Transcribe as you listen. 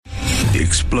The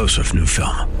explosive new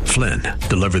film, Flynn,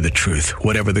 deliver the truth,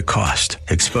 whatever the cost,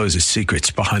 exposes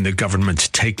secrets behind the government's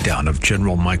takedown of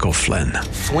General Michael Flynn.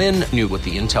 Flynn knew what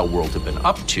the intel world had been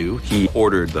up to. He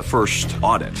ordered the first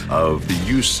audit of the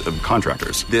use of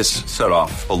contractors. This set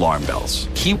off alarm bells.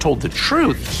 He told the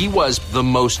truth. He was the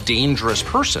most dangerous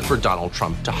person for Donald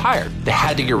Trump to hire. They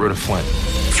had to get rid of Flynn.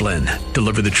 Flynn,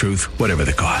 deliver the truth, whatever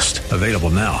the cost. Available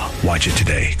now. Watch it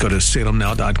today. Go to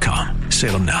salemnow.com.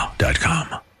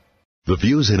 salemnow.com. The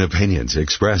views and opinions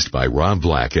expressed by Rob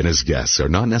Black and his guests are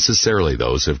not necessarily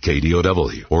those of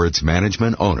KDOW or its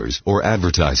management, owners, or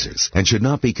advertisers, and should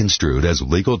not be construed as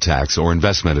legal, tax, or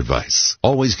investment advice.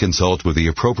 Always consult with the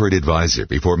appropriate advisor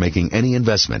before making any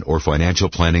investment or financial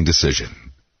planning decision.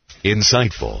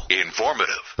 Insightful,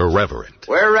 informative, irreverent.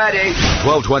 We're ready.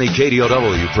 1220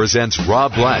 KDOW presents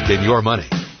Rob Black and Your Money.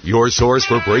 Your source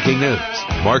for breaking news,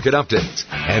 market updates,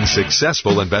 and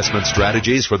successful investment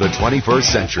strategies for the 21st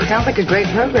century. Sounds like a great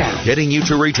program. Getting you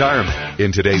to retirement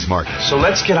in today's market. So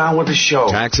let's get on with the show.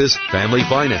 Taxes, family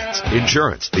finance,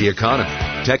 insurance, the economy,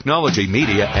 technology,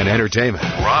 media, and entertainment.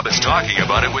 Rob is talking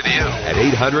about it with you at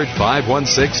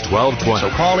 800-516-1220. So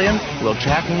call in, we'll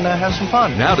chat and have some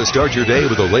fun. Now to start your day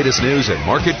with the latest news and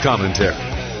market commentary.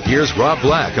 Here's Rob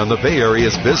Black on the Bay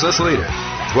Area's business leader,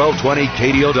 1220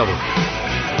 KDOW.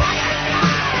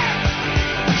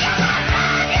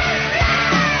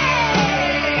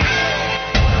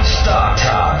 Stock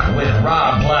Talk with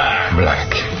Rob Black.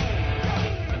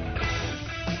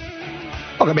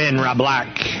 Welcome in, Rob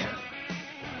Black.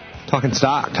 Talking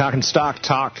stock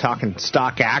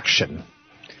action.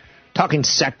 Talking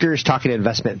sectors, talking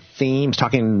investment themes,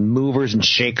 talking movers and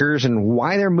shakers and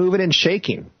why they're moving and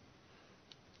shaking.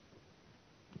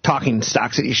 Talking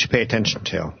stocks that you should pay attention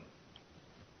to.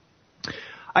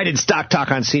 I did Stock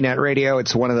Talk on CNET Radio.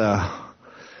 It's one of the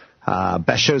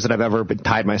best shows that I've ever been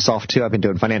tied myself to. I've been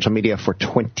doing financial media for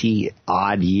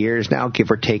 20-odd years now,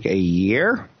 give or take a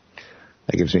year.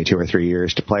 That gives me 2 or 3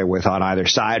 years to play with on either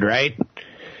side, right?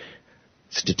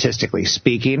 Statistically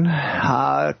speaking.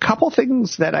 A couple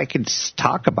things that I could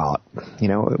talk about. You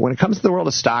know, when it comes to the world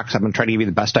of stocks, I'm going to try to give you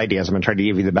the best ideas. I'm going to try to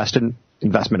give you the best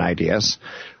investment ideas.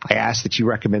 I ask that you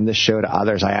recommend this show to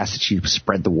others. I ask that you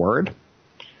spread the word.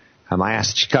 I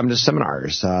ask that you come to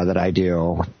seminars that I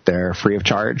do. They're free of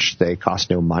charge. They cost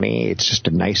no money. It's just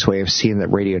a nice way of seeing that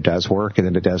radio does work and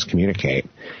that it does communicate.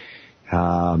 You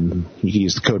can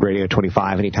use the code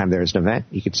radio25 anytime there's an event.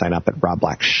 You can sign up at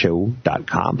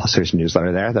robblackshow.com. Plus, there's a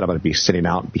newsletter there that I'm going to be sending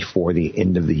out before the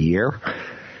end of the year.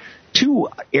 2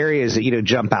 areas that,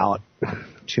 jump out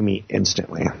to me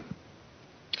instantly.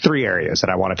 3 areas that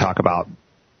I want to talk about.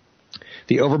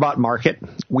 The overbought market.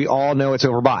 We all know it's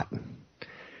overbought.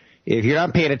 If you're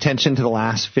not paying attention to the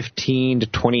last 15 to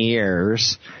 20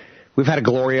 years, we've had a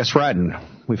glorious run.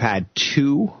 We've had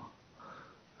 2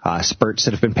 spurts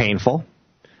that have been painful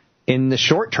in the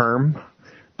short term,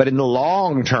 but in the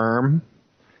long term,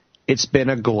 it's been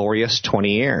a glorious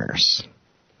 20 years.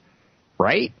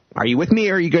 Right? Are you with me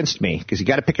or are you against me? Because you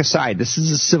got to pick a side. This is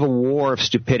a civil war of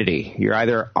stupidity. You're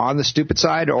either on the stupid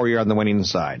side or you're on the winning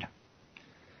side.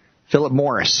 Philip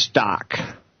Morris stock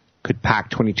could pack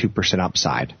 22%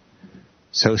 upside.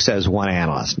 So says one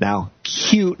analyst. Now,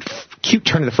 cute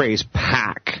turn of the phrase,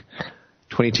 pack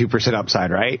 22%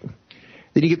 upside, right?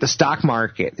 Then you get the stock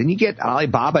market. Then you get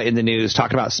Alibaba in the news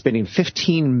talking about spending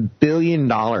 $15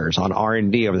 billion on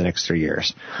R&D over the next 3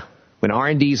 years. When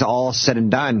R&D is all said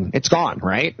and done, it's gone,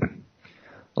 right?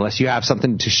 Unless you have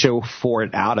something to show for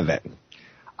it out of it.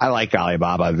 I like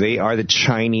Alibaba. They are the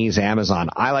Chinese Amazon.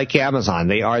 I like Amazon.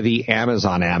 They are the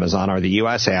Amazon or the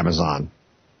U.S. Amazon.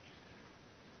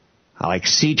 I like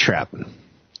C-Trip.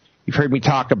 You've heard me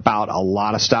talk about a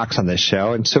lot of stocks on this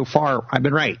show, and so far I've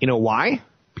been right. You know why?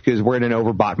 Because we're in an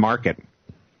overbought market.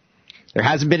 There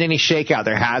hasn't been any shakeout.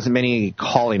 There hasn't been any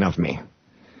calling of me.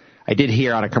 I did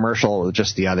hear on a commercial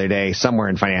just the other day, somewhere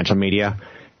in financial media,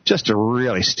 just a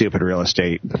really stupid real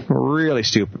estate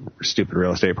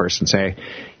person say,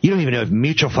 you don't even know if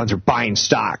mutual funds are buying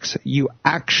stocks. You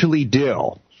actually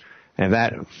do. And if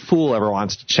that fool ever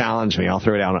wants to challenge me, I'll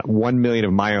throw down $1 million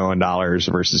of my own dollars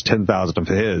versus $10,000 of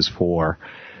his for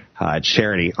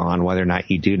charity on whether or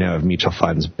not you do know if mutual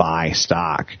funds buy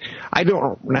stock. I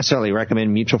don't necessarily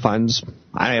recommend mutual funds.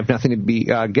 I have nothing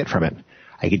to get from it.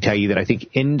 I can tell you that I think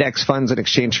index funds and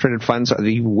exchange-traded funds are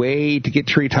the way to get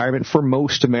to retirement for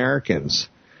most Americans.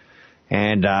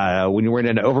 And when you're in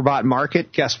an overbought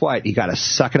market, guess what? You got to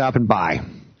suck it up and buy.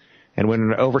 And when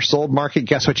in an oversold market,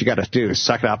 guess what you got to do?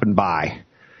 Suck it up and buy.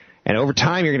 And over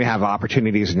time, you're going to have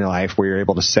opportunities in your life where you're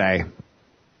able to say,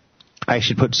 I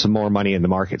should put some more money in the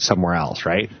market somewhere else,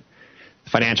 right?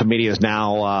 Financial media is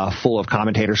now full of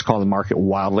commentators calling the market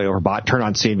wildly overbought. Turn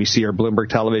on CNBC or Bloomberg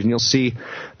Television, you'll see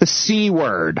the C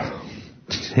word.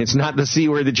 It's not the C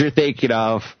word that you're thinking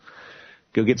of.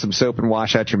 Go get some soap and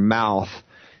wash out your mouth.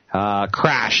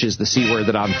 Crash is the C word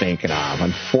that I'm thinking of.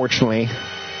 Unfortunately,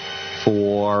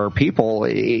 for people, for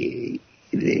the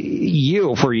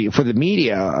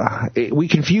media, we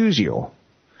confuse you.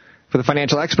 For the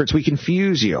financial experts, we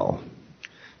confuse you.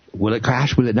 Will it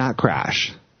crash? Will it not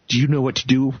crash? Do you know what to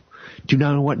do? Do you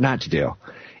know what not to do?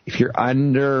 If you're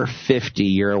under 50,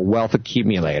 you're a wealth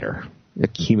accumulator.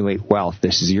 Accumulate wealth.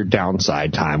 This is your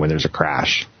downside time when there's a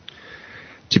crash.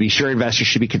 To be sure, investors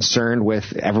should be concerned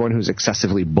with everyone who's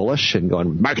excessively bullish and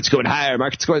going, market's going higher,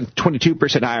 market's going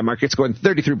 22% higher, market's going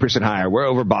 33% higher, we're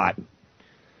overbought.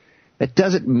 That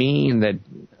doesn't mean that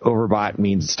overbought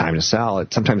means it's time to sell.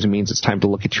 Sometimes it means it's time to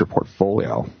look at your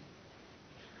portfolio.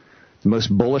 The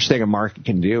most bullish thing a market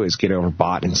can do is get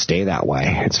overbought and stay that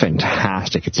way. It's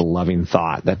fantastic. It's a loving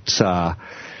thought. That's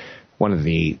one of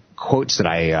the quotes that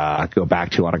I go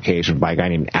back to on occasion by a guy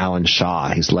named Alan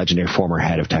Shaw. He's legendary former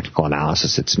head of technical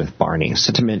analysis at Smith Barney.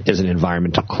 Sentiment is an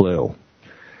environmental clue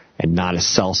and not a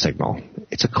sell signal.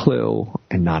 It's a clue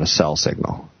and not a sell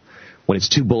signal. When it's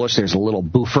too bullish, there's a little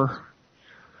boofer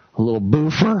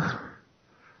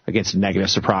against a negative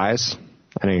surprise.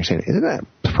 I know you're saying, isn't that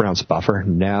pronounced buffer?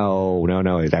 No,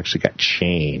 it actually got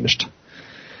changed.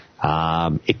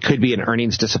 It could be an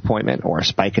earnings disappointment or a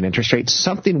spike in interest rates.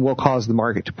 Something will cause the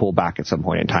market to pull back at some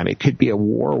point in time. It could be a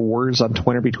war of words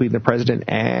untoward between the president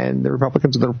and the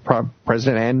Republicans, or the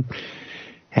president and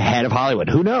head of Hollywood.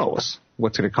 Who knows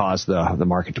what's going to cause the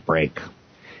market to break?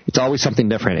 It's always something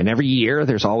different. And every year,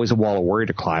 there's always a wall of worry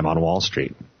to climb on Wall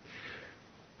Street.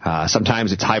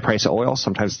 Sometimes it's high price of oil.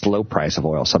 Sometimes it's low price of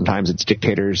oil. Sometimes it's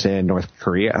dictators in North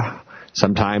Korea.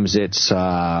 Sometimes it's,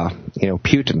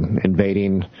 Putin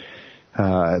invading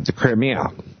the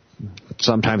Crimea.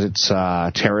 Sometimes it's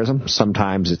terrorism.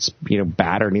 Sometimes it's,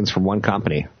 bad earnings from one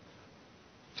company.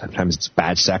 Sometimes it's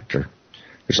bad sector.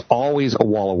 There's always a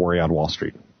wall of worry on Wall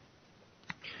Street.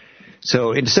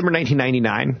 So in December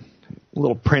 1999, a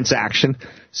little Prince action.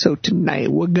 So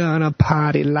tonight we're gonna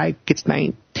party like it's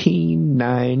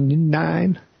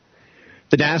 1999.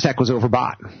 The NASDAQ was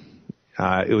overbought.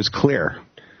 It was clear.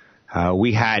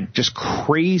 We had just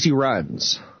crazy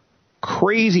runs,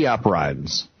 crazy up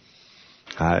runs.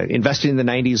 Investing in the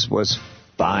 90s was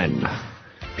fun.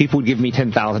 People would give me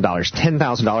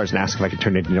 $10,000 and ask if I could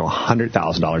turn it into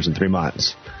 $100,000 in 3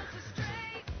 months.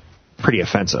 Pretty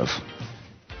offensive.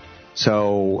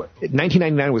 So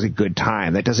 1999 was a good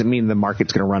time. That doesn't mean the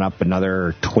market's going to run up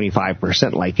another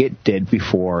 25% like it did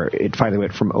before it finally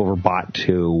went from overbought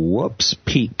to,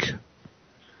 peak.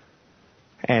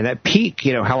 And that peak,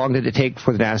 how long did it take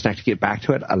for the NASDAQ to get back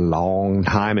to it? A long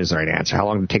time is the right answer. How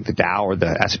long did it take the Dow or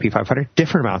the S&P 500?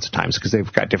 Different amounts of times because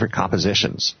they've got different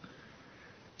compositions.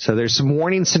 So there's some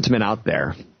warning sentiment out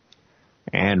there.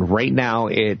 And right now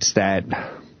it's that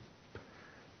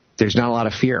there's not a lot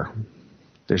of fear.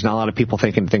 There's not a lot of people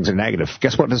thinking things are negative.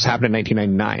 Guess what just happened in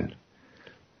 1999?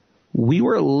 We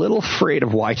were a little afraid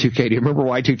of Y2K. Do you remember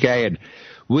Y2K? And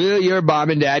will your mom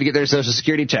and dad get their Social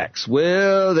Security checks?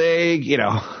 Will they,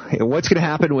 what's going to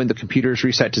happen when the computers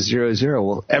reset to 00?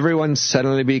 Will everyone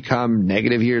suddenly become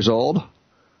negative years old?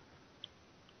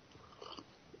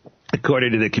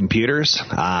 According to the computers,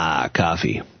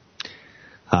 coffee.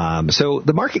 So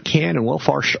the market can and will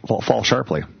fall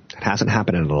sharply. It hasn't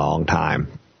happened in a long time.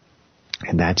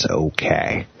 And that's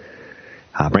okay.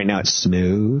 Right now it's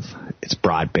smooth. It's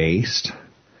broad-based.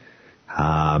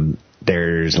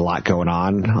 There's a lot going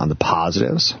on the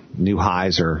positives. New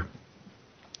highs are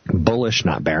bullish,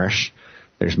 not bearish.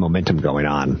 There's momentum going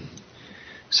on.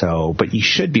 So, but you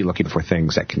should be looking for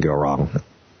things that can go wrong.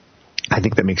 I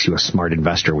think that makes you a smart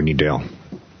investor when you do.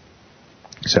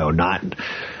 So not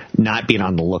being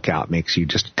on the lookout makes you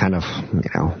just kind of,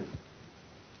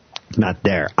 not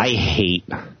there. I hate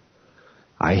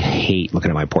looking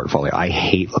at my portfolio. I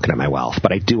hate looking at my wealth,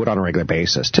 but I do it on a regular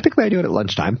basis. Typically, I do it at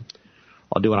lunchtime.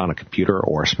 I'll do it on a computer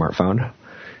or a smartphone.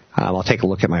 I'll take a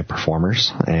look at my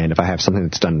performers, and if I have something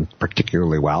that's done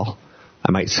particularly well,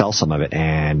 I might sell some of it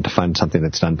and fund something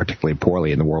that's done particularly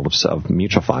poorly in the world of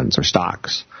mutual funds or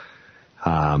stocks.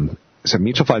 So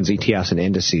mutual funds, ETFs, and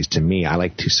indices, to me, I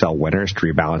like to sell winners to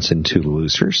rebalance into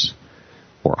losers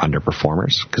or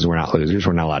underperformers, because we're not losers.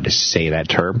 We're not allowed to say that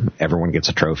term. Everyone gets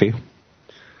a trophy.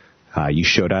 You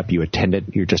showed up, you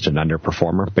attended, you're just an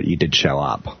underperformer, but you did show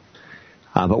up.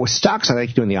 But with stocks, I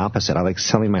like doing the opposite. I like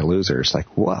selling my losers. Like,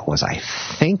 what was I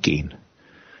thinking?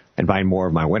 And buying more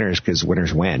of my winners, because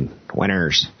winners win.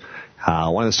 Winners.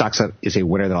 One of the stocks that is a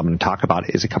winner that I'm going to talk about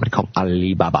is a company called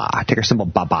Alibaba, ticker symbol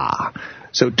BABA.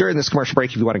 So during this commercial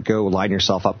break, if you want to go line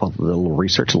yourself up with a little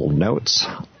research, a little notes,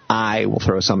 I will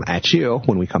throw some at you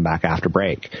when we come back after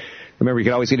break. Remember, you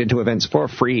can always get into events for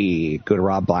free. Go to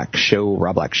Rob Black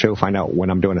Show, find out when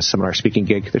I'm doing a seminar speaking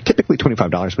gig. They're typically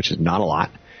 $25, which is not a lot.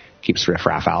 Keeps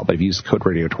riffraff out, but if you use the code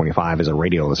Radio25 as a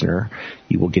radio listener,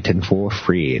 you will get in for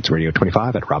free. It's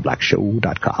Radio25 at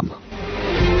robblackshow.com.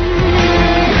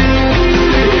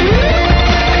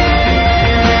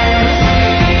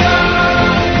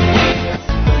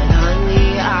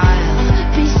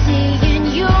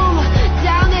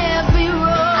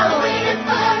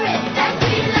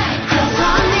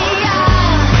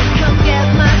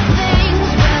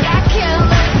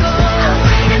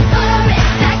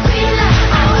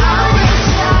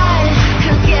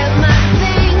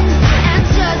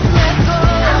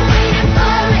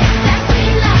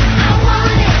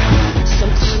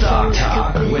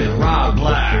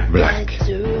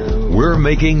 We're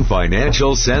making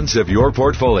financial sense of your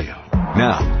portfolio.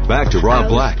 Now, back to Rob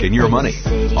Black and Your Money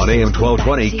on AM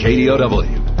 1220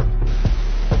 KDOW.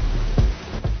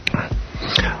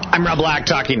 I'm Rob Black,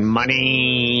 talking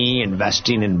money,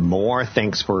 investing, and more.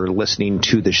 Thanks for listening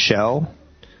to the show.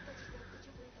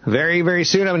 Very, very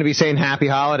soon I'm going to be saying happy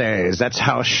holidays. That's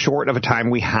how short of a time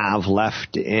we have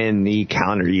left in the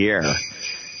calendar year.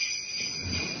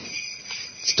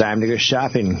 It's time to go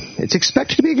shopping. It's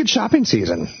expected to be a good shopping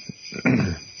season.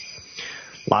 A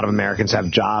lot of Americans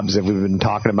have jobs that we've been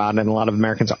talking about, and a lot of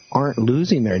Americans aren't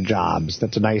losing their jobs.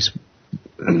 That's a nice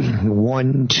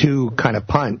 1-2 kind of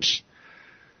punch,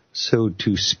 so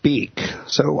to speak.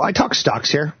 So I talk stocks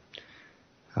here.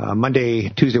 Monday,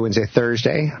 Tuesday, Wednesday,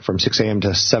 Thursday, from 6 a.m.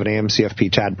 to 7 a.m.,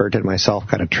 CFP Chad Burton and myself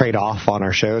kind of trade off on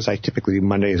our shows. I typically do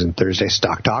Mondays and Thursdays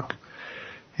stock talk,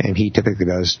 and he typically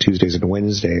does Tuesdays and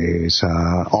Wednesdays,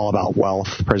 all about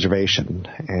wealth preservation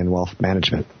and wealth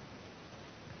management.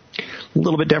 A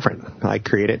little bit different. I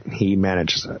create it, he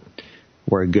manages it.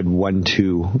 We're a good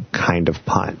 1-2 kind of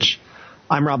punch.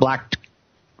 I'm Rob Black,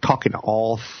 talking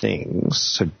all things,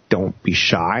 so don't be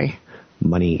shy.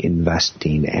 Money,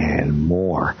 investing, and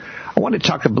more. I wanted to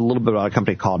talk a little bit about a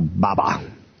company called BABA,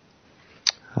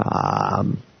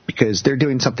 because they're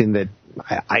doing something that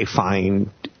I find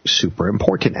super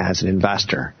important as an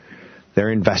investor.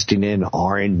 They're investing in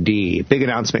R&D. Big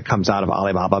announcement comes out of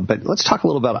Alibaba, but let's talk a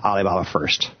little about Alibaba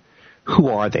first. Who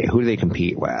are they? Who do they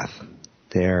compete with?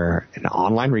 They're an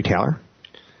online retailer.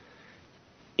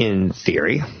 In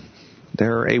theory,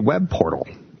 they're a web portal.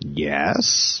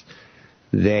 Yes.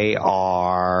 They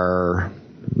are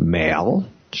mail.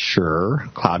 Sure.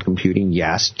 Cloud computing.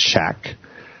 Yes. Check.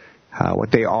 What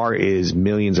they are is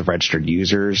millions of registered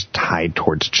users tied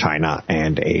towards China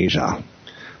and Asia.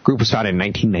 Group was founded in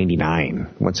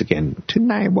 1999. Once again,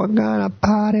 tonight we're gonna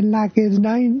party like it's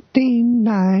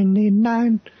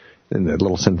 1999. And the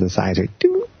little synthesizer.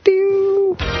 Doo,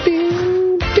 doo,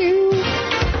 doo, doo.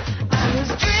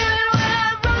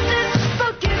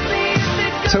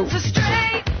 So,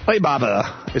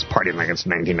 Alibaba is partying like it's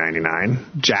 1999.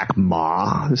 Jack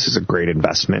Ma, this is a great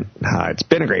investment. It's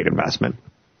been a great investment.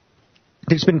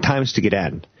 There's been times to get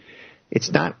in. It's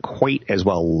not quite as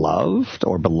well loved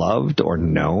or beloved or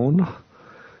known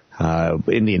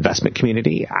in the investment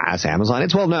community as Amazon.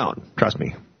 It's well known, trust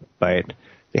me, but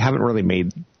they haven't really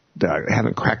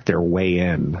haven't cracked their way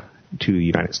in to the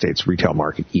United States retail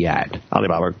market yet.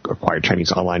 Alibaba acquired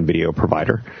Chinese online video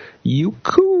provider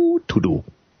Youku Tudou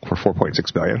for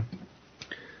 $4.6 billion.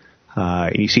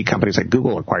 And you see companies like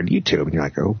Google acquired YouTube, and you're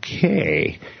like,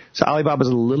 okay. So Alibaba's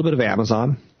a little bit of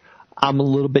Amazon. I'm a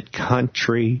little bit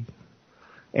country.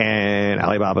 And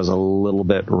Alibaba's a little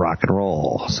bit rock and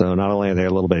roll. So not only are they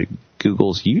a little bit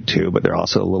Google's YouTube, but they're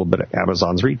also a little bit of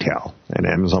Amazon's retail and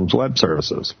Amazon's web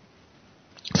services.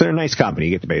 So they're a nice company.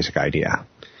 You get the basic idea.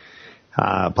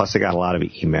 Plus, they got a lot of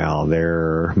email.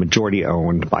 They're majority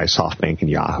owned by SoftBank and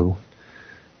Yahoo.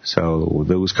 So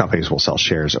those companies will sell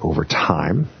shares over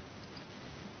time.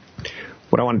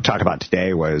 What I wanted to talk about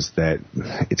today was that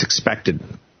it's expected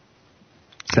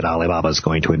that Alibaba is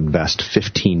going to invest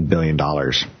 $15 billion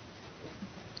on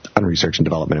research and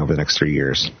development over the next 3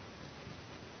 years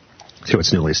through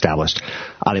its newly established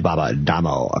Alibaba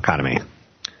Damo Academy.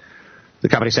 The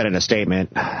company said in a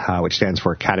statement, which stands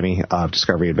for Academy of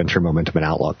Discovery, Adventure, Momentum, and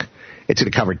Outlook, it's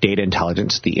going to cover data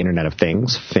intelligence, the Internet of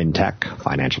Things, fintech,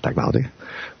 financial technology,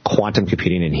 quantum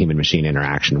computing, and human-machine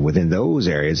interaction. Within those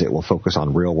areas, it will focus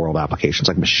on real-world applications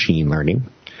like machine learning,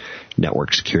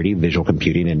 network security, visual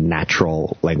computing, and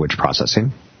natural language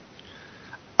processing.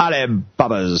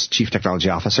 Alibaba's Chief Technology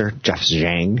Officer, Jeff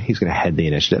Zhang, he's going to head the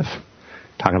initiative,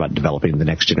 talking about developing the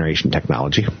next generation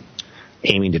technology.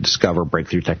 aiming to discover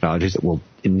breakthrough technologies that will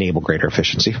enable greater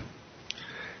efficiency,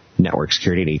 network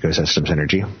security, and ecosystem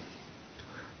synergy.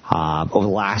 Over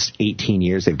the last 18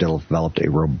 years, they've developed a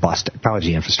robust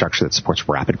technology infrastructure that supports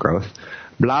rapid growth.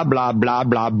 Blah, blah, blah,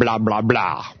 blah, blah, blah,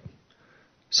 blah.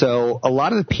 So a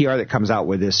lot of the PR that comes out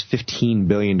with this $15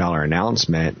 billion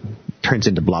announcement turns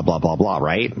into blah, blah, blah, blah,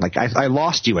 right? Like, I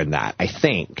lost you in that, I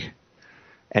think.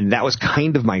 And that was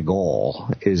kind of my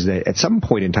goal, is that at some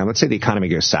point in time, let's say the economy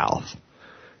goes south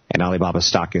and Alibaba's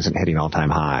stock isn't hitting all-time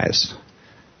highs.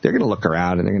 They're going to look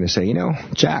around and they're going to say,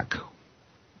 Jack,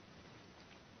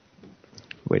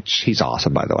 which he's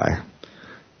awesome, by the way,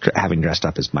 having dressed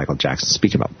up as Michael Jackson.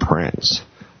 Speaking about Prince,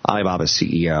 Alibaba's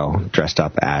CEO dressed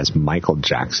up as Michael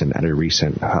Jackson at a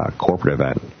recent corporate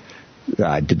event,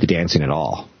 did the dancing at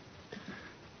all.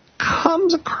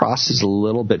 Comes across as a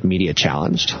little bit media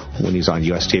challenged when he's on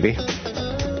US TV.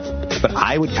 But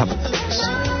I would come across.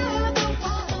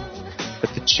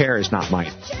 But the chair is not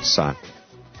my son.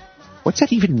 What's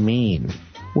that even mean?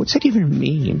 What's that even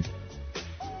mean?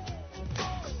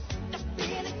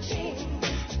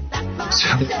 So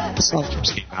the song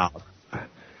just came out.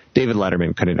 David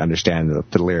Letterman couldn't understand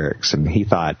the lyrics, and he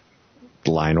thought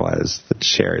the line was, "The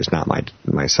chair is not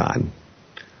my son."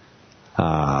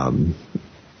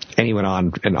 And he went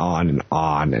on and on and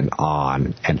on and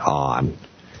on and on.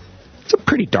 It's a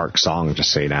pretty dark song,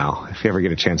 just so you know, if you ever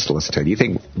get a chance to listen to it. Do you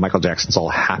think Michael Jackson's all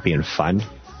happy and fun?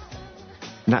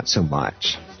 Not so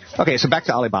much. Okay, so back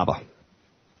to Alibaba.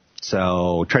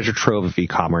 So treasure trove of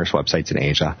e-commerce websites in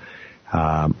Asia.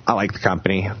 I like the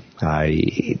company.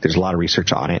 There's a lot of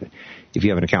research on it. If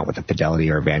you have an account with a Fidelity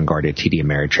or a Vanguard, a TD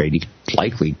Ameritrade, you could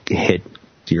likely hit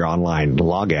your online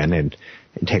login and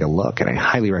take a look. And I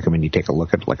highly recommend you take a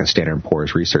look at like a Standard &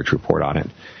 Poor's research report on it.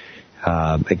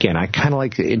 Again, I kind of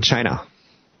like in China.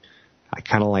 I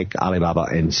kind of like Alibaba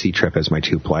and Ctrip as my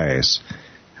two plays.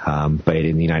 But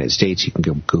in the United States, you can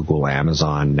go Google,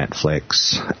 Amazon,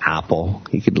 Netflix, Apple.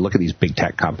 You can look at these big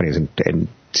tech companies and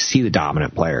see the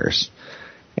dominant players.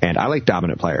 And I like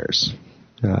dominant players.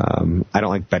 I don't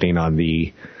like betting on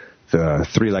the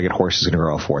three-legged horse is going to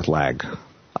grow a fourth leg.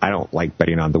 I don't like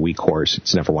betting on the weak horse.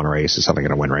 It's never won a race. It's only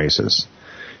going to win races.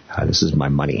 This is my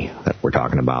money that we're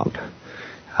talking about.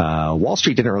 Wall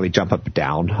Street didn't really jump up and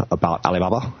down about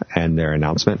Alibaba and their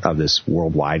announcement of this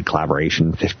worldwide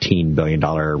collaboration, $15 billion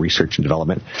research and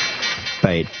development.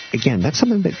 But again, that's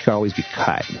something that could always be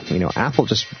cut. Apple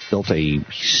just built a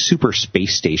super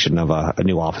space station of a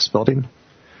new office building.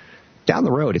 Down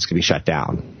the road, it's going to be shut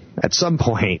down. At some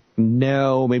point,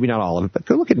 no, maybe not all of it, but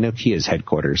go look at Nokia's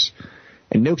headquarters.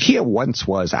 And Nokia once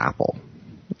was Apple,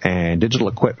 and digital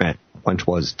equipment once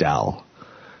was Dell.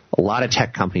 A lot of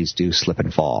tech companies do slip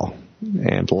and fall,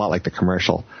 and a lot like the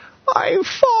commercial, I've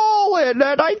fallen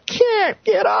and I can't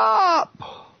get up.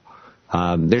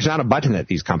 There's not a button that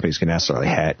these companies can necessarily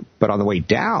hit, but on the way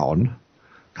down,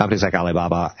 companies like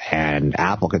Alibaba and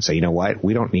Apple could say, you know what,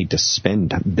 we don't need to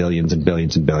spend billions and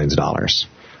billions and billions of dollars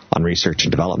on research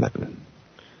and development.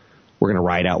 We're going to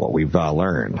ride out what we've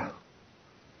learned.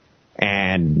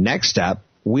 And next step,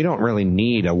 we don't really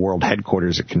need a world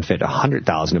headquarters that can fit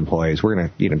 100,000 employees. We're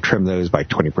going to trim those by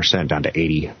 20% down to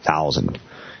 80,000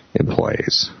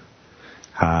 employees.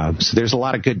 So there's a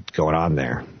lot of good going on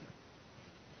there.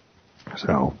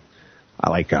 So I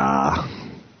like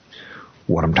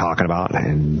what I'm talking about,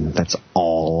 and that's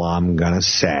all I'm going to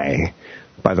say.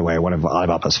 By the way, one of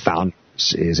Alibaba's founders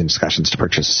is in discussions to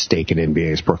purchase a stake in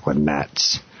NBA's Brooklyn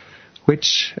Nets,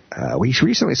 which we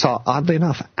recently saw, oddly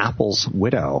enough, Apple's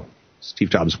widow, Steve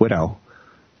Jobs' widow,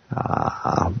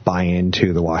 buy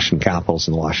into the Washington Capitals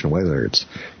and the Washington Wizards.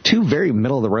 Two very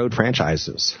middle-of-the-road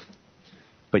franchises.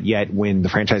 But yet, when the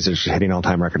franchises are hitting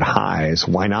all-time record highs,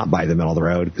 why not buy the middle of the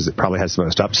road? Because it probably has the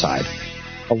most upside.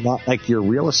 A lot like your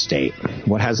real estate.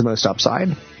 What has the most upside?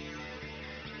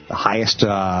 The highest,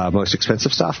 most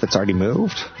expensive stuff that's already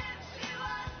moved?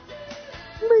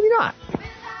 Maybe not.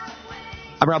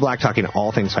 I'm Rob Black, talking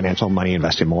all things financial, money,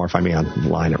 investing, more. Find me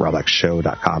online at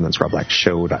robblackshow.com. That's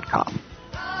robblackshow.com.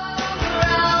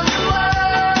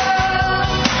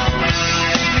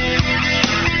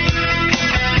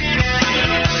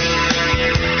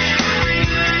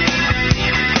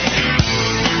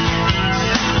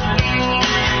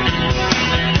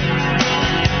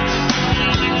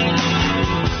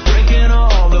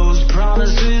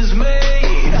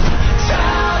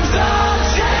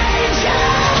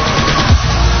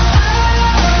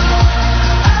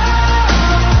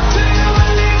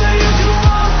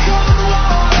 Come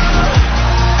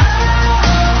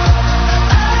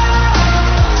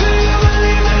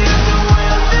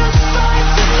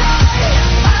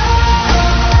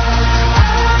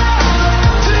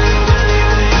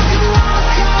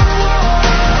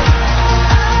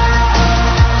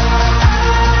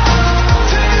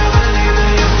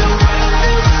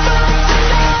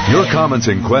comments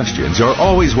and questions are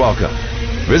always welcome.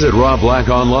 Visit Rob Black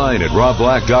online at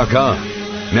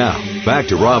robblack.com. Now, back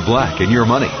to Rob Black and Your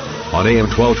Money on AM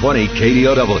 1220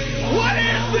 KDOW. What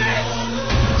is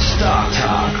this? Stock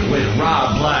Talk with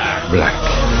Rob Black.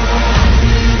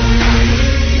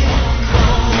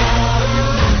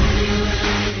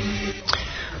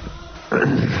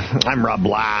 I'm Rob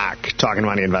Black, talking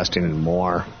money, investing, and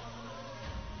more.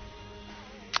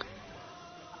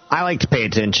 I like to pay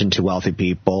attention to wealthy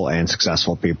people and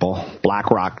successful people.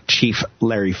 BlackRock chief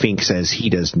Larry Fink says he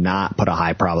does not put a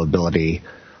high probability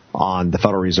on the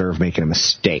Federal Reserve making a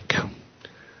mistake.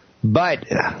 But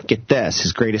get this,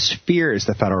 his greatest fear is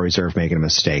the Federal Reserve making a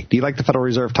mistake. Do you like the Federal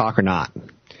Reserve talk or not? Do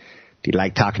you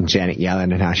like talking Janet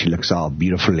Yellen and how she looks all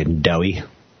beautiful and doughy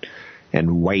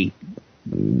and white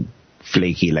and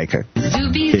flaky like a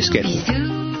biscuit?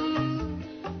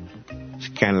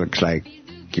 She kind of looks like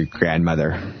your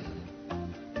grandmother.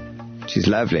 She's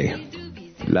lovely.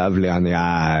 Lovely on the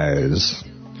eyes.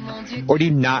 Or do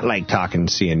you not like talking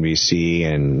CNBC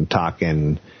and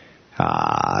talking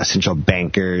central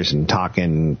bankers and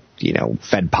talking,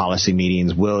 Fed policy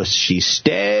meetings? Will she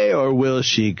stay or will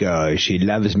she go? She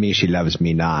loves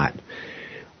me not.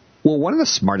 Well, one of the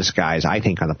smartest guys, I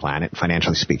think, on the planet,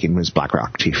 financially speaking, was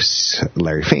BlackRock chief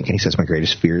Larry Fink. And he says, my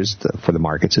greatest fear for the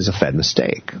markets is a Fed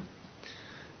mistake.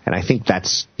 And I think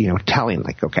that's, telling,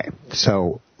 like, okay,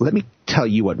 so let me tell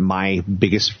you what my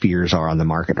biggest fears are on the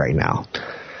market right now.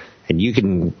 And you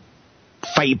can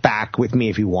fight back with me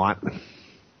if you want.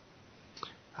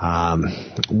 My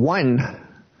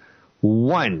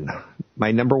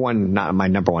number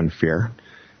one fear,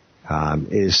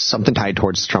 is something tied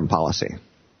towards Trump policy.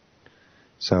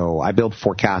 So I build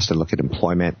forecasts and look at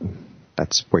employment.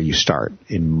 That's where you start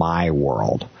in my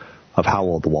world of how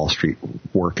will the Wall Street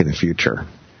work in the future.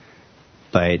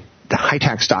 But the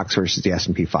high-tax stocks versus the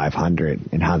S&P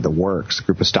 500 and how that works, the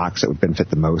group of stocks that would benefit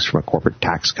the most from a corporate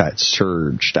tax cut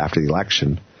surged after the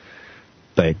election,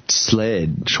 but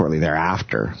slid shortly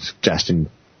thereafter, suggesting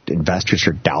investors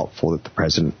are doubtful that the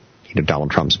president,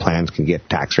 Donald Trump's plans can get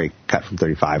tax rate cut from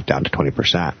 35 down to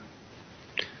 20%.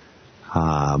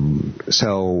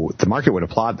 So the market would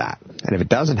applaud that. And if it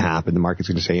doesn't happen, the market's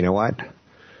going to say, you know what?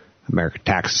 American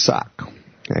taxes suck.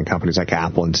 And companies like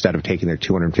Apple, instead of taking their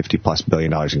 $250+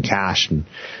 billion in cash and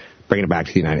bringing it back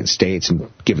to the United States and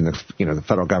giving the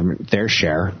federal government their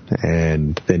share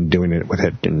and then doing it with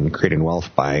it and creating wealth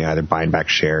by either buying back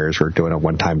shares or doing a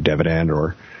one-time dividend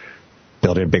or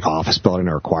building a big office building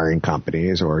or acquiring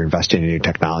companies or investing in new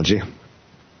technology,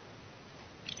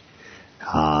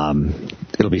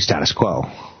 it'll be status quo.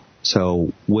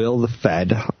 So will the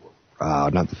Fed,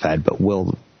 not the Fed, but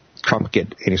will Trump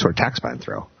get any sort of tax ban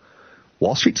through?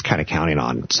 Wall Street's kind of counting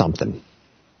on something.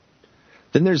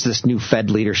 Then there's this new Fed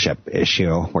leadership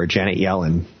issue where Janet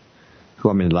Yellen,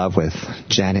 who I'm in love with,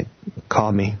 Janet,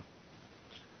 call me.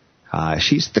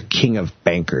 She's the king of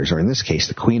bankers, or in this case,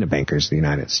 the queen of bankers of the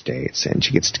United States. And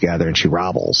she gets together and she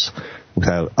rabbles with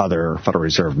other Federal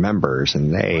Reserve members,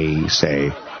 and they say,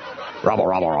 rabble,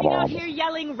 rabble, rabble, rabble. Here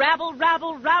yelling, rabble,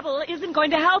 rabble, rabble isn't going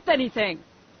to help anything.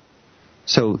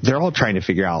 So they're all trying to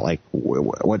figure out, like,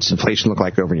 what's inflation look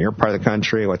like over in your part of the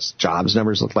country? What's jobs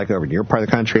numbers look like over in your part of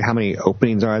the country? How many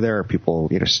openings are there? Are people,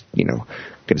 going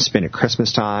to spend at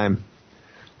Christmas time?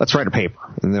 Let's write a paper.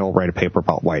 And they'll write a paper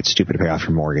about why it's stupid to pay off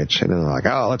your mortgage. And then they're like,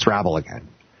 oh, let's rabble again.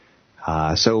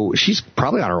 So she's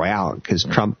probably on her way out because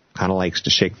Trump kind of likes to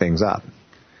shake things up.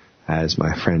 As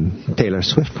my friend Taylor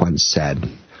Swift once said,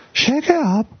 shake it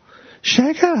up,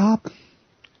 shake it up.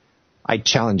 I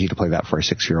challenge you to play that for a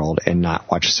 6-year-old and not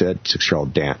watch a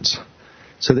 6-year-old dance.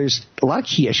 So there's a lot of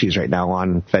key issues right now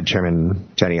on Fed Chairman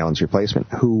Janet Yellen's replacement.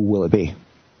 Who will it be?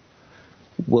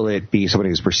 Will it be someone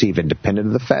who's perceived independent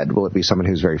of the Fed? Will it be someone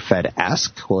who's very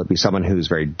Fed-esque? Will it be someone who's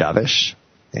very dovish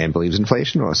and believes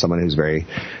inflation? Or someone who's very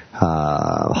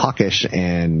hawkish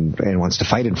and wants to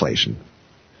fight inflation?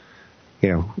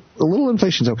 A little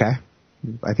inflation's okay.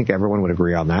 I think everyone would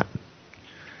agree on that.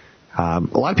 A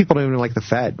lot of people don't even like the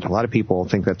Fed. A lot of people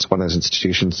think that's one of those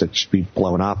institutions that should be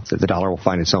blown up, that the dollar will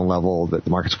find its own level, that the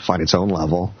markets will find its own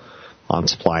level on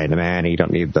supply and demand. And you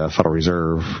don't need the Federal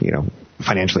Reserve,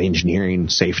 financially engineering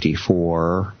safety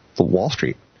for the Wall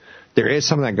Street. There is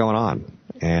some of that going on.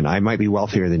 And I might be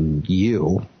wealthier than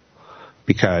you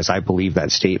because I believe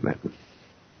that statement.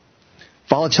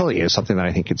 Volatility is something that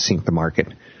I think could sink the market.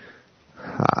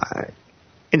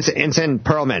 Ensign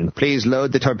Perlman, please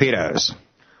load the torpedoes.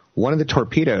 One of the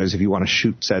torpedoes, if you want to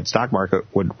shoot said stock market,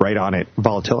 would write on it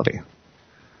volatility.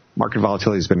 Market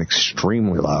volatility has been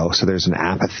extremely low, so there's an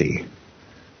apathy.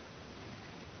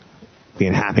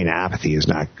 Being happy in apathy is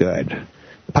not good.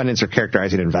 Pundits are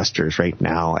characterizing investors right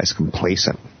now as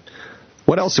complacent.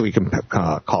 What else do we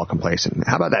call complacent?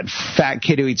 How about that fat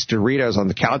kid who eats Doritos on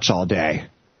the couch all day?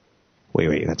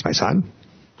 Wait, that's my son?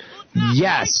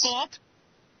 Yes.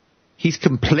 He's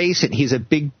complacent. He's a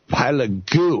big pile of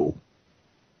goo.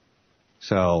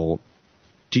 So,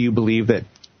 do you believe that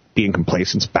being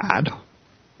complacent's bad?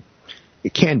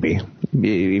 It can be,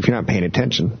 if you're not paying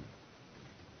attention.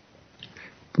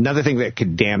 Another thing that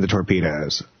could damn the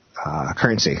torpedoes,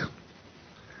 currency.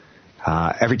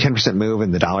 Every 10% move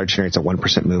in the dollar generates a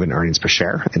 1% move in earnings per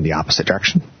share in the opposite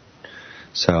direction.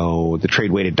 So the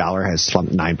trade-weighted dollar has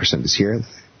slumped 9% this year.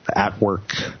 At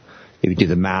work, if you do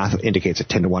the math, it indicates a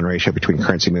 10-to-1 ratio between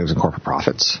currency moves and corporate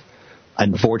profits.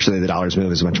 Unfortunately, the dollar's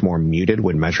move is much more muted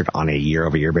when measured on a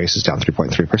year-over-year basis, down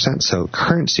 3.3%. So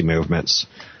currency movements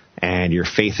and your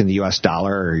faith in the U.S.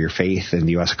 dollar or your faith in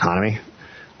the U.S. economy,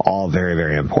 all very,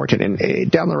 very important. And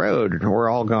down the road, we're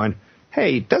all going,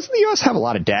 hey, doesn't the U.S. have a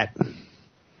lot of debt?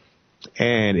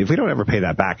 And if we don't ever pay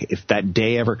that back, if that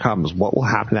day ever comes, what will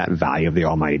happen to that value of the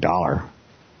almighty dollar?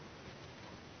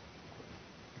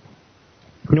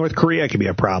 North Korea could be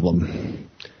a problem.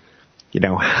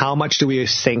 How much do we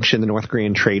sanction the North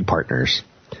Korean trade partners?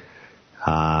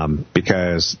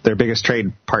 Because their biggest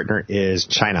trade partner is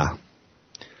China.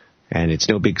 And it's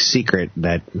no big secret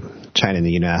that China and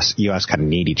the U.S. kind of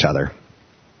need each other.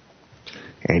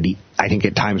 And I think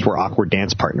at times we're awkward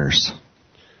dance partners.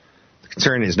 The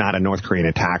concern is not a North Korean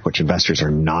attack, which investors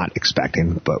are not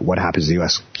expecting, but what happens is the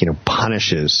U.S.,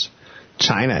 punishes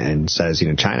China and says,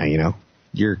 China,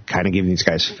 you're kind of giving these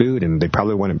guys food, and they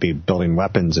probably wouldn't be building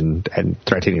weapons and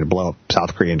threatening to blow up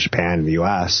South Korea and Japan and the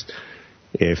U.S.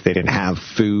 if they didn't have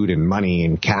food and money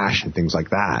and cash and things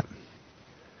like that.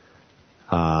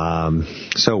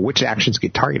 So which actions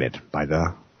get targeted by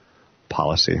the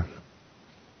policy?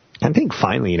 I think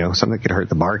finally, something that could hurt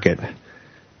the market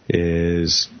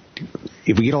is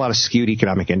if we get a lot of skewed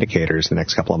economic indicators in the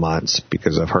next couple of months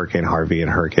because of Hurricane Harvey and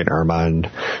Hurricane Irma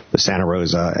and the Santa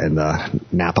Rosa and the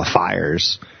Napa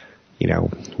fires,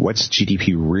 what's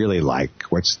GDP really like?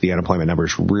 What's the unemployment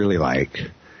numbers really like?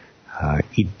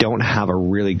 You don't have a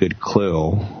really good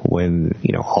clue when,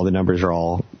 all the numbers are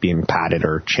all being padded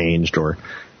or changed or,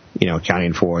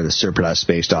 accounting for the surplus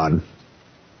based on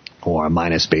or a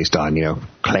minus based on,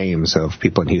 claims of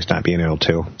people in Houston not being able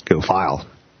to go file.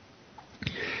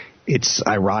 It's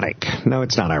ironic. No,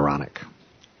 it's not ironic.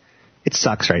 It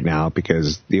sucks right now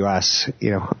because the U.S.,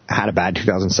 had a bad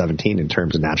 2017 in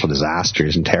terms of natural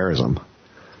disasters and terrorism.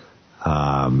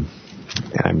 And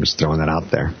I'm just throwing that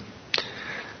out there.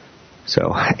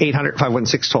 So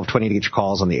 800-516-1220 to get your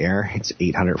calls on the air. It's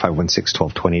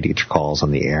 800-516-1220 to get your calls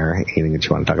on the air. Anything that you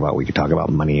want to talk about, we could talk about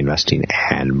money, investing,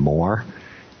 and more.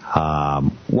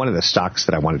 One of the stocks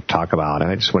that I wanted to talk about, and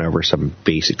I just went over some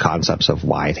basic concepts of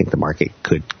why I think the market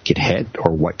could get hit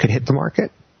or what could hit the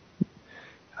market.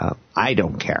 I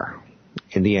don't care.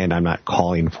 In the end, I'm not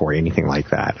calling for anything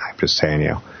like that. I'm just saying,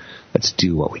 let's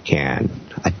do what we can.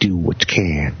 I do what you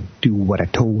can. Do what I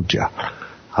told you.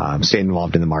 Stay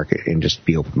involved in the market and just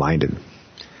be open-minded.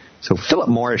 So Philip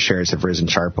Morris shares have risen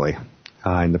sharply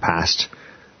in the past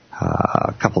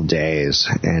couple of days,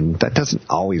 and that doesn't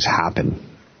always happen.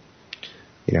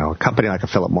 A company like a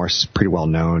Philip Morris is pretty well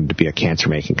known to be a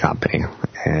cancer-making company.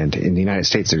 And in the United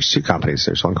States, there's two companies.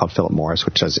 There's one called Philip Morris,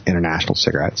 which does international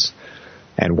cigarettes,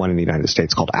 and one in the United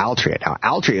States called Altria. Now,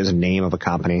 Altria is a name of a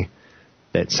company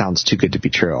that sounds too good to be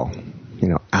true.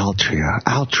 Altria,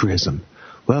 altruism.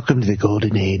 Welcome to the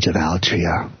golden age of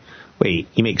Altria. Wait,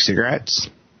 you make cigarettes?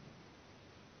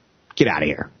 Get out of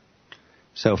here.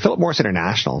 So Philip Morris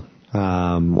International,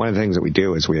 one of the things that we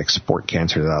do is we export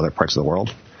cancer to other parts of the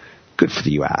world. Good for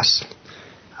the U.S.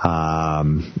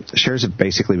 Shares have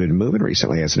basically been moving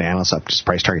recently as an analyst up to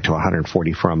price target to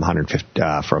 140 from 150,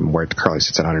 from where it currently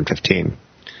sits at 115.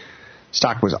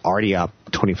 Stock was already up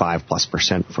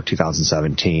 25+% for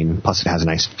 2017. Plus, it has a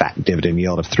nice fat dividend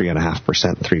yield of 3.5%,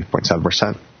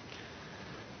 3.7%.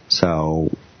 So,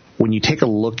 when you take a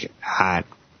look at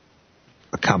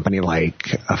a company like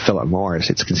a Philip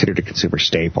Morris, it's considered a consumer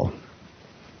staple.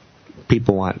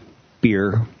 People want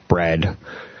beer, bread,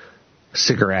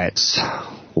 cigarettes,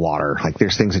 water. Like,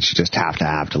 there's things that you just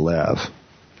have to live,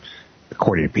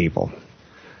 according to people.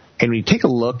 And when you take a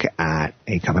look at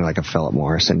a company like a Philip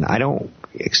Morris, and I don't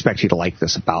expect you to like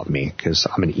this about me because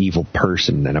I'm an evil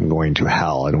person and I'm going to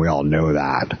hell, and we all know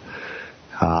that,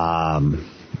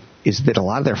 is that a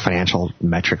lot of their financial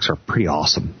metrics are pretty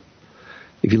awesome.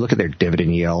 If you look at their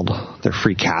dividend yield, their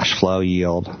free cash flow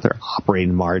yield, their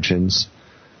operating margins,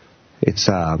 it's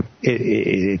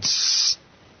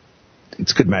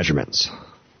good measurements.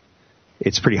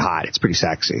 It's pretty hot. It's pretty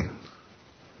sexy.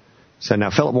 So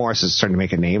now Philip Morris is starting to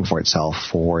make a name for itself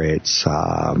for its,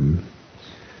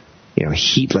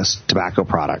 heatless tobacco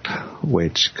product,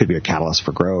 which could be a catalyst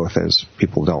for growth as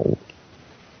people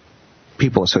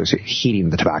associate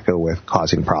heating the tobacco with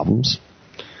causing problems.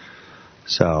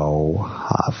 So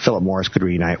Philip Morris could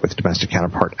reunite with domestic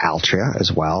counterpart Altria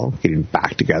as well, getting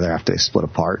back together after they split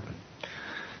apart.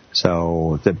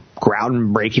 So the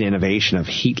groundbreaking innovation of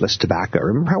heatless tobacco.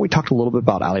 Remember how we talked a little bit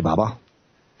about Alibaba?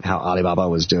 How Alibaba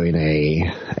was doing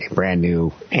a brand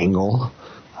new angle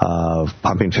of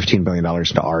pumping $15 billion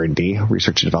into R&D,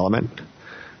 research and development.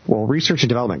 Well, research and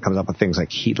development comes up with things like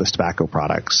heatless tobacco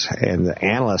products. And the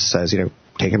analyst says,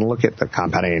 taking a look at the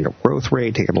compounding annual growth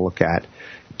rate, taking a look at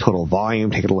total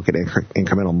volume, taking a look at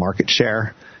incremental market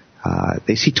share,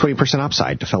 they see 20%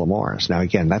 upside to Philip Morris. Now,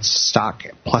 again, that's stock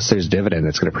plus there's dividend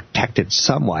that's going to protect it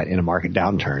somewhat in a market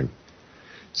downturn.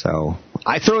 So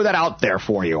I throw that out there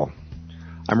for you.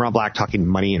 I'm Rob Black, talking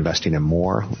money, investing, and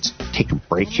more. Let's take a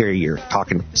break here. You're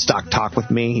talking Stock Talk with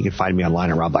me. You can find me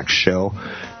online at Rob Black Show.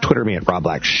 Twitter me at Rob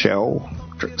Black Show.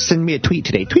 Send me a tweet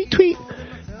today. Tweet.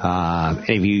 And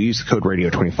if you use the code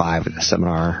Radio25 at the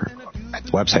seminar, at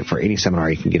the website for any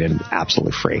seminar, you can get in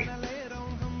absolutely free.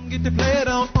 Get to play it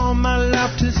on my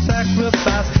lap to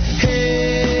sacrifice.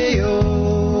 Hey,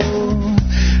 oh,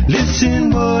 listen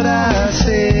what I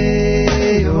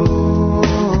say, oh.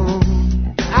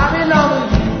 I belong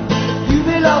with you, you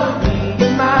belong with me,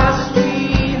 you're my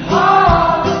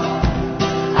sweetheart.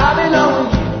 I belong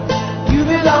with you, you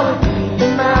belong with me,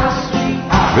 you're my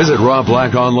sweetheart. Visit Rob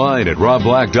Black online at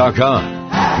robblack.com.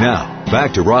 Now,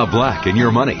 back to Rob Black and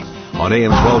Your Money on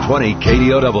AM 1220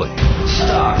 KDOW.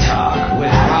 Stock Talk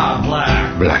with Rob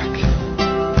Black.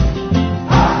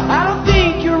 I don't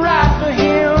think you're right for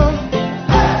him.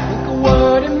 Look at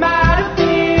what it might have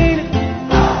been.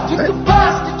 Took a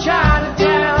bus to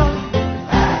Chinatown.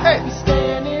 Hey. Be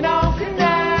standing on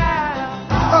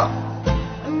Canal.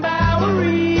 And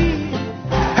Bowery.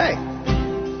 Hey.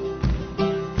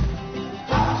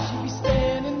 She be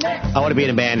standing next. I want to be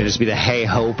in a band and just be the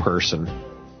hey-ho person.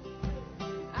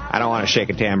 I don't want to shake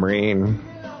a tambourine.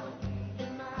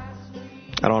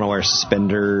 I don't want to wear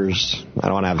suspenders. I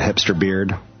don't want to have a hipster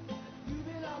beard.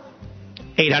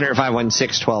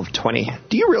 800-516-1220.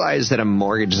 Do you realize that a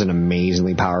mortgage is an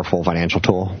amazingly powerful financial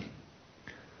tool?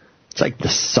 It's like the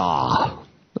saw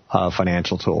of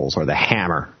financial tools, or the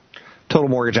hammer. Total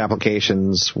mortgage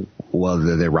applications,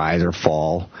 whether they rise or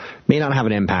fall, may not have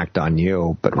an impact on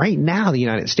you. But right now, the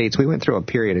United States, we went through a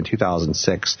period in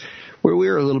 2006 where we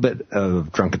were a little bit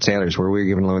of drunken sailors, where we were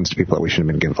giving loans to people that we shouldn't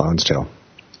have been giving loans to.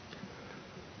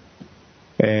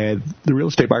 And the real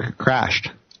estate market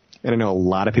crashed. And I know a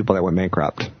lot of people that went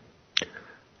bankrupt.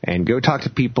 And go talk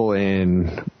to people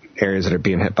in areas that are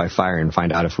being hit by fire and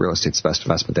find out if real estate's the best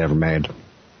investment they ever made.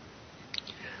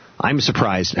 I'm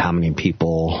surprised at how many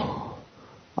people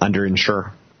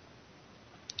underinsure,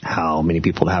 how many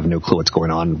people have no clue what's going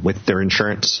on with their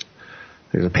insurance.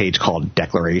 There's a page called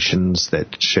Declarations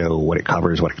that show what it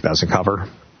covers, what it doesn't cover.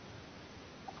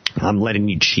 I'm letting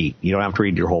you cheat. You don't have to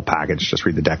read your whole package. Just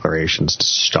read the declarations to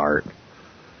start.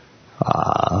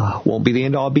 Won't be the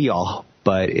end-all, be-all,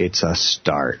 but it's a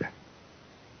start.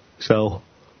 So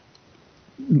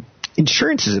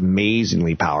insurance is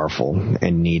amazingly powerful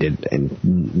and needed, and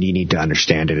you need to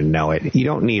understand it and know it. You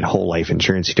don't need whole life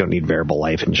insurance. You don't need variable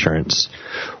life insurance.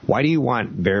 Why do you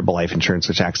want variable life insurance,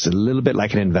 which acts a little bit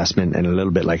like an investment and a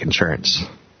little bit like insurance?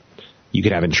 You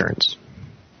could have insurance.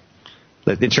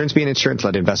 Let insurance be an insurance,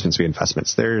 let investments be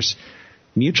investments. There's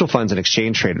mutual funds and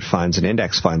exchange-traded funds and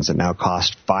index funds that now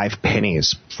cost 5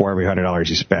 pennies for every $100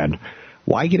 you spend.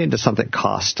 Why get into something that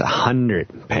costs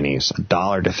 100 pennies,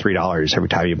 $1 to $3 every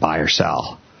time you buy or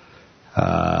sell?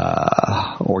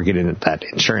 Or get into that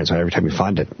insurance every time you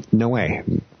fund it? No way.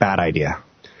 Bad idea.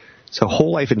 So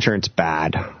whole life insurance,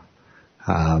 bad.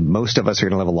 Most of us are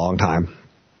going to live a long time.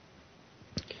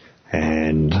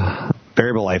 And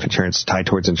variable life insurance tied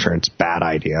towards insurance, bad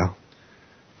idea.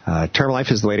 Term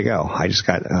life is the way to go. I just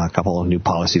got a couple of new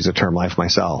policies of term life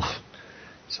myself.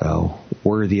 So,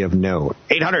 worthy of note.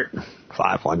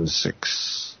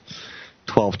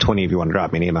 800-516-1220 if you want to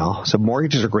drop me an email. So,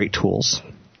 mortgages are great tools.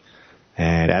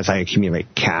 And as I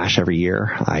accumulate cash every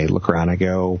year, I look around and I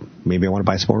go, maybe I want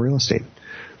to buy some more real estate.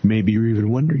 Maybe you're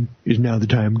even wondering, is now the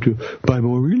time to buy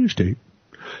more real estate?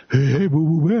 Hey,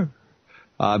 where?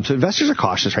 So investors are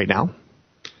cautious right now.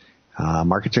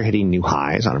 Markets are hitting new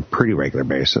highs on a pretty regular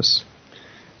basis.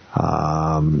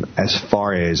 As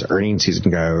far as earnings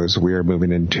season goes, we are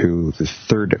moving into the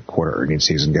third quarter earnings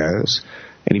season goes.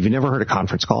 And if you've never heard a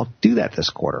conference call, do that this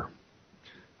quarter.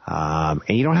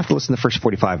 And you don't have to listen to the first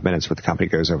 45 minutes where the company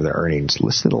goes over their earnings.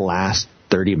 Listen to the last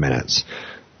 30 minutes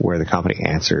where the company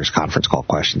answers conference call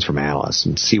questions from analysts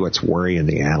and see what's worrying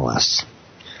the analysts.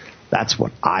 That's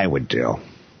what I would do.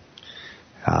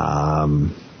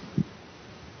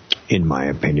 In my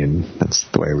opinion, that's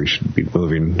the way we should be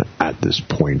moving at this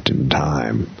point in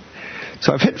time.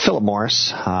 So I've hit Philip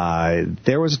Morris.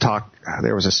 There was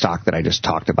a stock that I just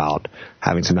talked about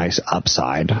having some nice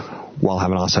upside while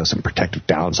having also some protective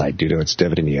downside due to its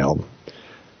dividend yield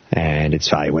and its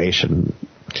valuation.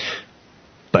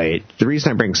 But the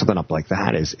reason I bring something up like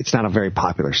that is it's not a very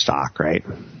popular stock, right?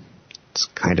 It's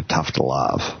kind of tough to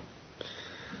love.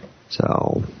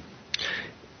 So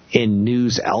in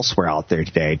news elsewhere out there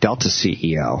today, Delta's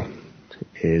CEO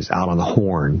is out on the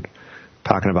horn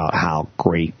talking about how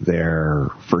great their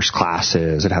first class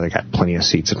is and how they got plenty of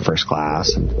seats in first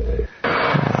class. And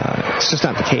it's just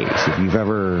not the case. If you've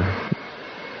ever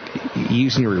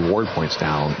using your reward points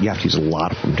now, you have to use a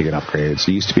lot of them to get upgrades.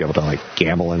 You used to be able to like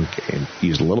gamble and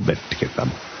use a little bit to get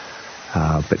them.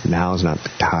 But now is not the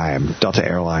time. Delta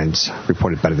Airlines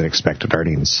reported better than expected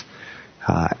earnings.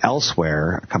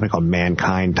 Elsewhere, a company called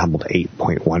Mankind tumbled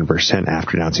 8.1%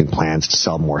 after announcing plans to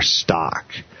sell more stock.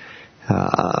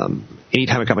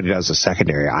 Anytime a company does a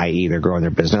secondary, i.e. they're growing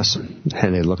their business,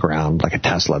 and they look around like a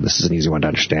Tesla, this is an easy one to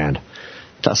understand.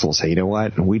 Tesla will say, you know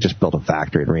what, we just built a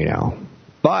factory in Reno.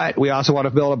 But we also want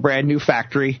to build a brand new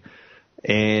factory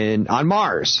on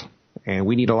Mars, and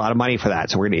we need a lot of money for that,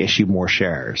 so we're going to issue more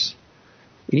shares.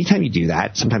 Anytime you do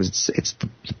that, sometimes it's the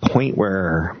point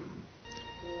where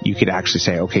you could actually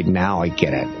say, okay, now I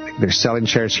get it. They're selling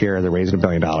shares here, they're raising $1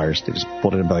 billion, they just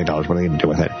pulled in $1 billion, what are they going to do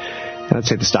with it? And let's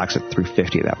say the stock's at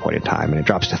 $350 at that point in time, and it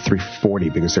drops to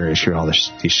 $340 because they're issuing all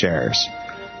these shares.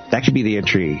 That could be the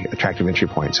attractive entry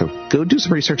point. So go do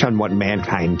some research on what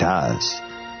Mankind does.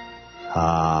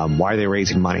 Why are they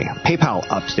raising money? PayPal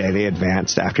up today. They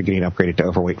advanced after getting upgraded to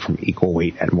overweight from equal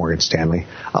weight at Morgan Stanley.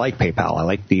 I like PayPal. I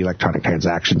like the electronic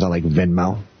transactions. I like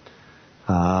Venmo.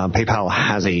 PayPal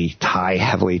has a tie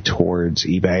heavily towards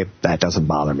eBay. That doesn't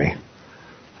bother me.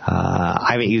 I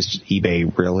haven't used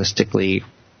eBay realistically,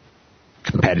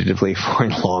 competitively for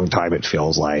a long time, it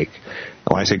feels like.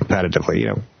 When I say competitively,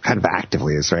 kind of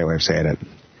actively is the right way of saying it.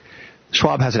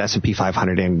 Schwab has an S&P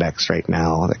 500 index right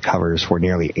now that covers for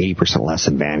nearly 80% less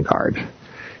than Vanguard.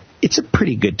 It's a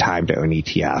pretty good time to own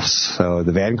ETFs. So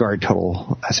the Vanguard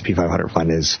total S&P 500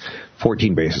 fund is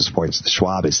 14 basis points. The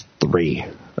Schwab is 3.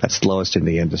 That's the lowest in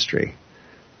the industry.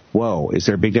 Whoa, is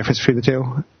there a big difference between the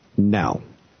two? No.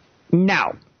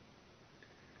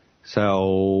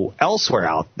 So elsewhere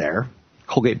out there,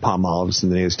 Colgate-Palmolive is in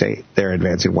the news today. They're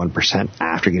advancing 1%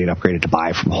 after getting upgraded to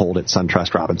buy from hold at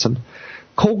SunTrust Robinson.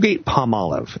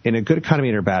 Colgate-Palmolive, in a good economy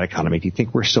and a bad economy, do you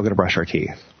think we're still going to brush our teeth?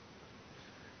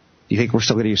 Do you think we're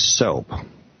still going to use soap?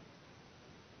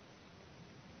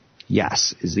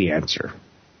 Yes, is the answer.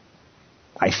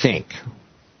 I think.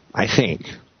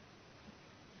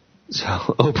 So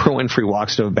Oprah Winfrey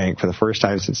walks to a bank for the first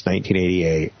time since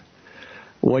 1988.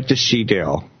 What does she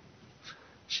do?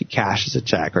 She cashes a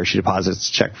check, or she deposits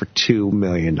a check for $2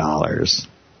 million.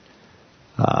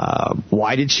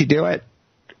 Why did she do it?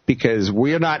 Because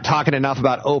we're not talking enough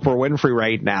about Oprah Winfrey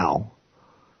right now.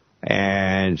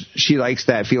 And she likes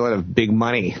that feeling of big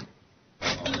money.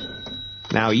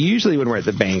 Now, usually when we're at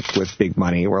the bank with big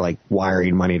money, we're like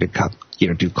wiring money to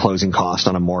do closing costs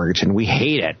on a mortgage, and we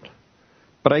hate it.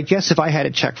 But I guess if I had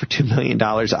a check for $2 million,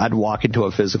 I'd walk into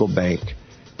a physical bank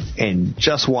and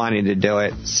just wanting to do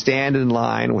it, stand in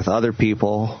line with other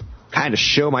people, kind of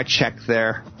show my check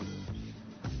there.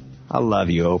 I love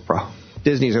you, Oprah.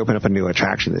 Disney's opened up a new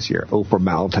attraction this year, Oprah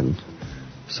Mountain.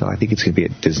 So I think it's going to be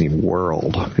at Disney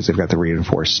World because they've got the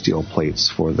reinforced steel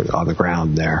plates on the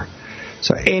ground there.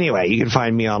 So anyway, you can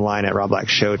find me online at Rob Black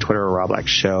Show, Twitter, Rob Black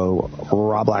Show,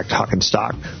 Rob Black Talking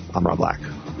Stock. I'm Rob Black.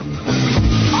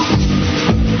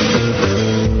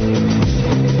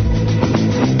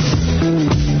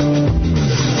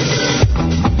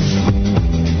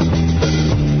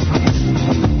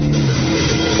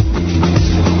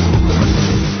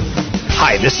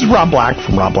 Hi, this is Rob Black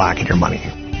from Rob Black and Your Money.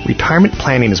 Retirement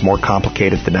planning is more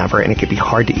complicated than ever, and it can be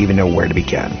hard to even know where to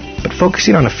begin. But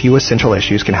focusing on a few essential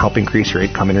issues can help increase your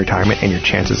income in retirement and your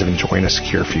chances of enjoying a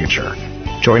secure future.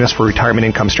 Join us for Retirement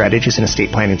Income Strategies and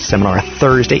Estate Planning Seminar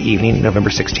Thursday evening, November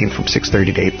 16th from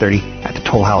 6:30 to 8:30 at the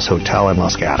Toll House Hotel in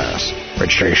Los Gatos.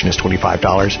 Registration is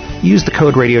 $25. Use the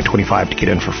code RADIO25 to get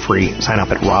in for free. Sign up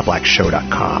at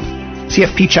robblackshow.com.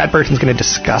 CFP Chad Burton's going to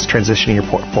discuss transitioning your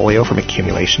portfolio from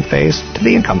accumulation phase to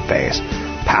the income phase.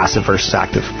 passive versus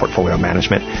active portfolio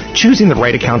management, choosing the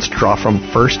right accounts to draw from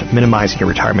first, minimizing your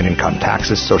retirement income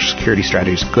taxes, Social Security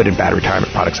strategies, good and bad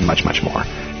retirement products, and much, much more.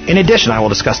 In addition, I will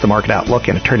discuss the market outlook,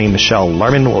 and attorney Michelle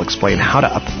Larman will explain how to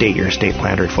update your estate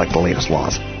plan to reflect the latest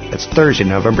laws. It's Thursday,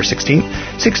 November 16th,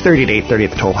 6:30 to 8:30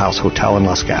 at the Toll House Hotel in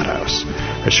Los Gatos.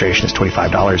 Registration is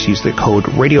 $25. Use the code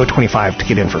RADIO25 to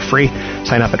get in for free.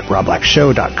 Sign up at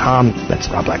robblackshow.com. That's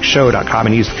robblackshow.com,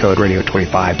 and use the code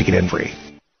RADIO25 to get in free.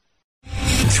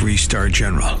 3-star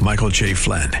General Michael J.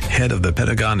 Flynn, head of the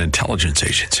Pentagon Intelligence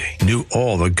Agency, knew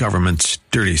all the government's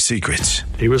dirty secrets.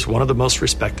 He was one of the most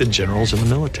respected generals in the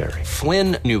military.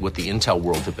 Flynn knew what the intel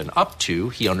world had been up to.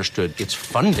 He understood its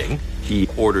funding. He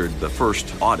ordered the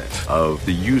first audit of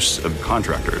the use of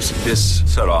contractors. This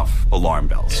set off alarm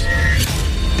bells.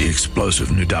 The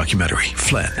explosive new documentary,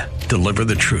 Flynn, Deliver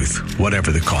the Truth,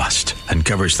 Whatever the Cost,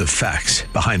 uncovers the facts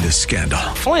behind this scandal.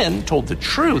 Flynn told the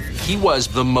truth. He was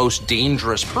the most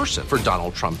dangerous person for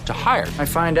Donald Trump to hire. I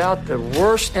find out the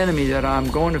worst enemy that I'm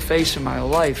going to face in my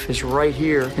life is right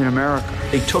here in America.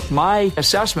 They took my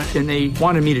assessment and they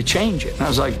wanted me to change it. And I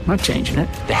was like, I'm not changing it.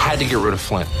 They had to get rid of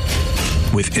Flynn.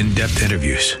 With in-depth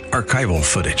interviews, archival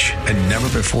footage, and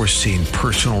never-before-seen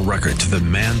personal records of the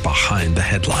man behind the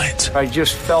headlines. I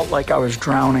just felt like I was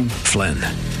drowning. Flynn,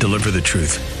 Deliver the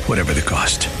Truth, Whatever the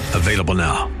Cost. Available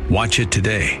now. Watch it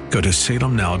today. Go to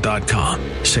salemnow.com.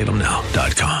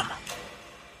 salemnow.com.